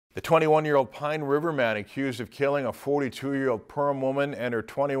The 21-year-old Pine River man accused of killing a 42-year-old Perham woman and her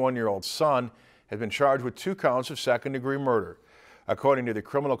 21-year-old son has been charged with 2 counts of second-degree murder. According to the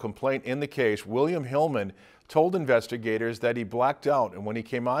criminal complaint in the case, William Hillman told investigators that he blacked out and when he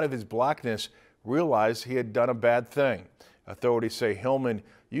came out of his blackness, realized he had done a bad thing. Authorities say Hillman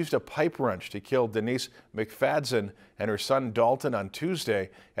used a pipe wrench to kill Denise McFadden and her son Dalton on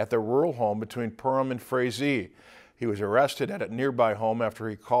Tuesday at the rural home between Perham and Frazee. He was arrested at a nearby home after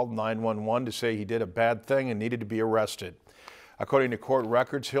he called 911 to say he did a bad thing and needed to be arrested. According to court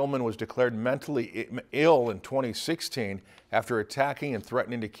records, Hillman was declared mentally ill in 2016 after attacking and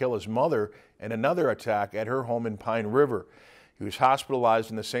threatening to kill his mother in another attack at her home in Pine River. He was hospitalized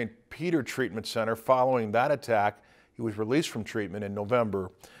in the St. Peter Treatment Center following that attack. He was released from treatment in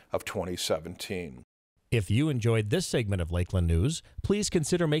November of 2017. If you enjoyed this segment of Lakeland News, please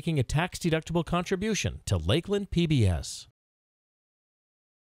consider making a tax-deductible contribution to Lakeland PBS.